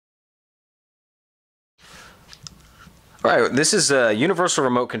All right, this is a universal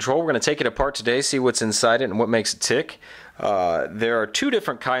remote control. We're going to take it apart today, see what's inside it and what makes it tick. There are two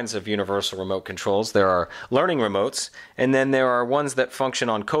different kinds of universal remote controls. There are learning remotes, and then there are ones that function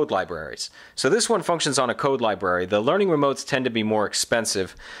on code libraries. So this one functions on a code library. The learning remotes tend to be more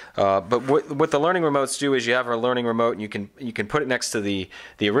expensive, but what the learning remotes do is you have a learning remote, and you can put it next to the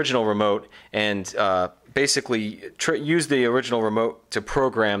original remote and basically use the original remote to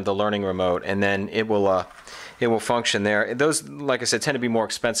program the learning remote, and then it will function there. Those, like I said, tend to be more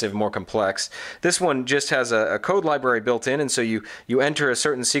expensive, more complex. This one just has a code library built in, and so you enter a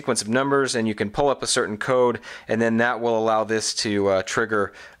certain sequence of numbers, and you can pull up a certain code, and then that will allow this to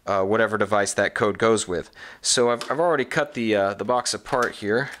trigger whatever device that code goes with. So I've already cut the box apart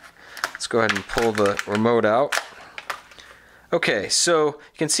here. Let's go ahead and pull the remote out. Okay, so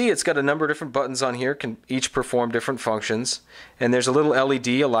you can see it's got a number of different buttons on here, can each perform different functions, and there's a little LED,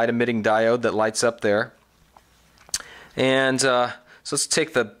 a light emitting diode that lights up there. And so let's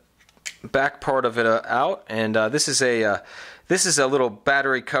take the back part of it out, and this is a little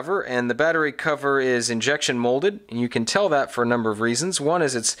battery cover, and the battery cover is injection molded, and you can tell that for a number of reasons. One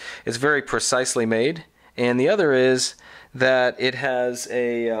is it's very precisely made, and the other is that it has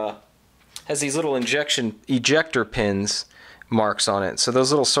these little ejector pins marks on it. So those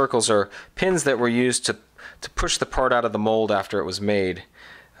little circles are pins that were used to push the part out of the mold after it was made.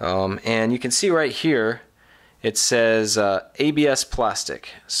 And you can see right here it says ABS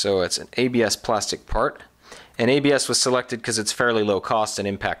plastic. So it's an ABS plastic part. And ABS was selected because it's fairly low cost and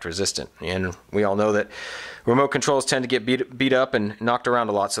impact resistant. And we all know that remote controls tend to get beat up and knocked around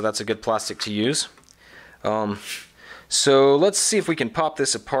a lot, so that's a good plastic to use. So let's see if we can pop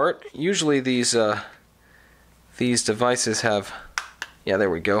this apart. Usually these devices have, yeah,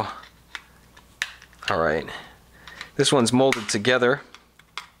 there we go. Alright, this one's molded together.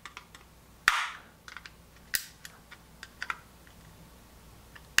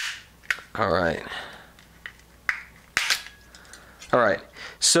 Alright.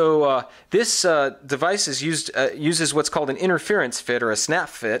 So this device is uses what's called an interference fit or a snap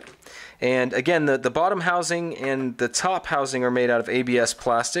fit. And again, the bottom housing and the top housing are made out of ABS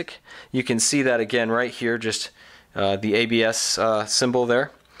plastic. You can see that again right here, just the ABS symbol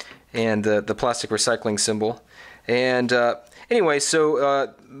there, and the plastic recycling symbol. And anyway,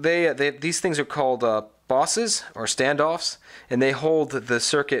 so these things are called bosses or standoffs, and they hold the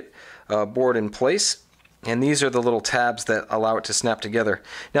circuit board in place. And these are the little tabs that allow it to snap together.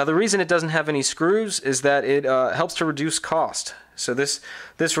 Now the reason it doesn't have any screws is that it helps to reduce cost. So this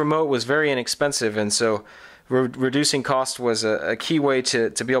remote was very inexpensive, and so reducing cost was a key way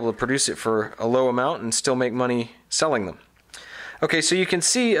to be able to produce it for a low amount and still make money selling them. Okay, so you can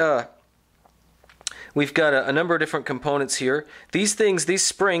see we've got a number of different components here. These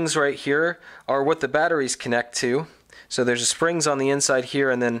springs right here are what the batteries connect to. So there's springs on the inside here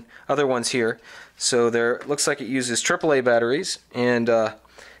and then other ones here. So there looks like it uses AAA batteries, and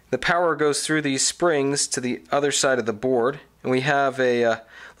the power goes through these springs to the other side of the board. And we have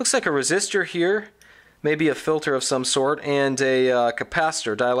looks like a resistor here, maybe a filter of some sort, and a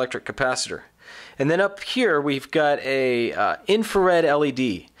capacitor, dielectric capacitor. And then up here we've got a infrared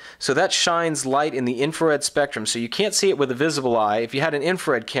LED. So that shines light in the infrared spectrum. So you can't see it with a visible eye. If you had an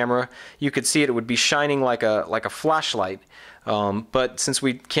infrared camera, you could see it. It would be shining like a flashlight. But since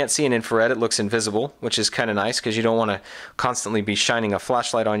we can't see an infrared, it looks invisible, which is kind of nice because you don't want to constantly be shining a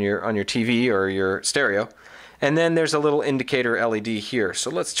flashlight on your TV or your stereo. And then there's a little indicator LED here.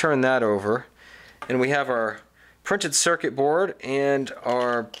 So let's turn that over, and we have our printed circuit board and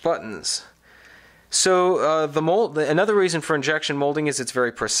our buttons. So another reason for injection molding is it's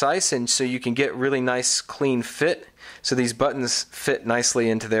very precise, and so you can get really nice clean fit. So these buttons fit nicely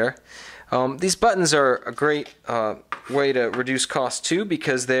into there. These buttons are a great way to reduce cost too,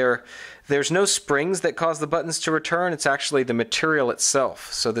 because there's no springs that cause the buttons to return. It's actually the material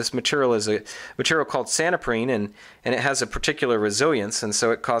itself. So this material is a material called santoprene, and it has a particular resilience, and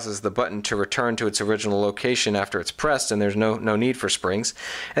so it causes the button to return to its original location after it's pressed, and there's no need for springs.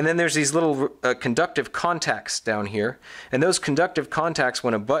 And then there's these little conductive contacts down here, and those conductive contacts,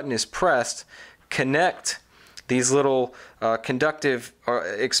 when a button is pressed, connect these little conductive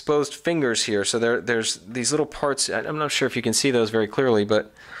exposed fingers here. So there's these little parts. I'm not sure if you can see those very clearly,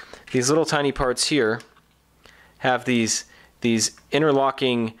 but these little tiny parts here have these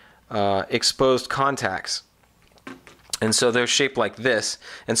interlocking exposed contacts. And so they're shaped like this.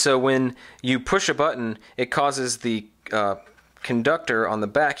 And so when you push a button, it causes the conductor on the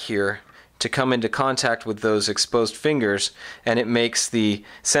back here to come into contact with those exposed fingers, and it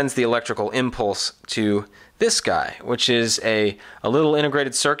sends the electrical impulse to this guy, which is a little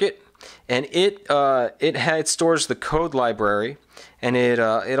integrated circuit. and it stores the code library, and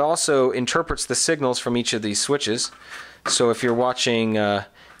it also interprets the signals from each of these switches. So if you're watching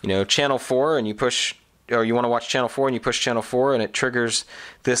channel 4 and you push, or you want to watch channel 4 and you push channel 4 and it triggers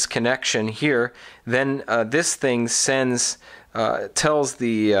this connection here, then this thing tells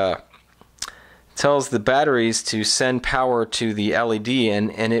the batteries to send power to the LED,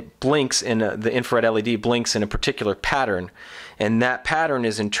 and it blinks the infrared LED blinks in a particular pattern, and that pattern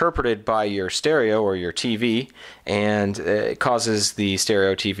is interpreted by your stereo or your TV, and it causes the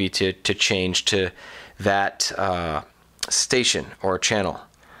stereo TV to change to that station or channel.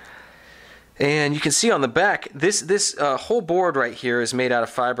 And you can see on the back, this whole board right here is made out of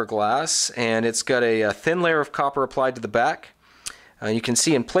fiberglass, and it's got a thin layer of copper applied to the back. You can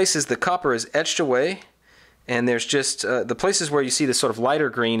see in places the copper is etched away, and there's just the places where you see this sort of lighter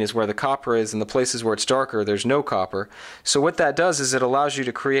green is where the copper is, and the places where it's darker there's no copper. So what that does is it allows you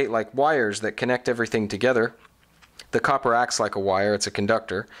to create like wires that connect everything together. The copper acts like a wire, it's a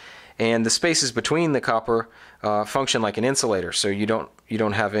conductor, and the spaces between the copper function like an insulator, so you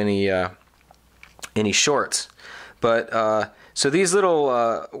don't have any shorts. But so these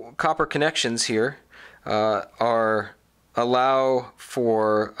little copper connections here allow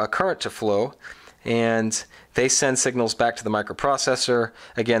for a current to flow, and they send signals back to the microprocessor.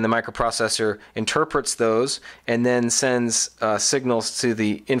 Again, the microprocessor interprets those and then sends signals to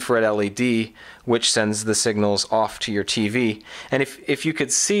the infrared LED, which sends the signals off to your TV. And if you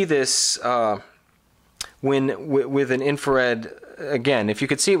could see this with an infrared, again, if you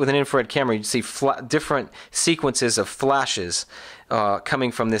could see it with an infrared camera, you'd see different sequences of flashes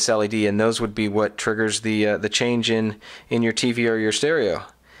coming from this LED, and those would be what triggers the change in your TV or your stereo.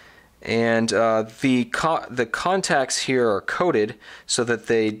 And the contacts here are coated so that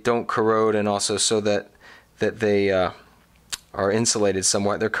they don't corrode, and also so that they are insulated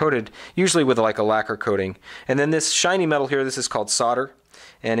somewhat. They're coated usually with like a lacquer coating. And then this shiny metal here, this is called solder,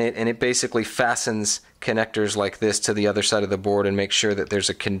 and it basically fastens connectors like this to the other side of the board and makes sure that there's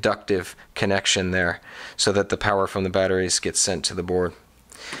a conductive connection there so that the power from the batteries gets sent to the board.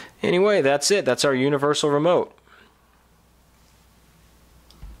 Anyway, that's it. That's our universal remote.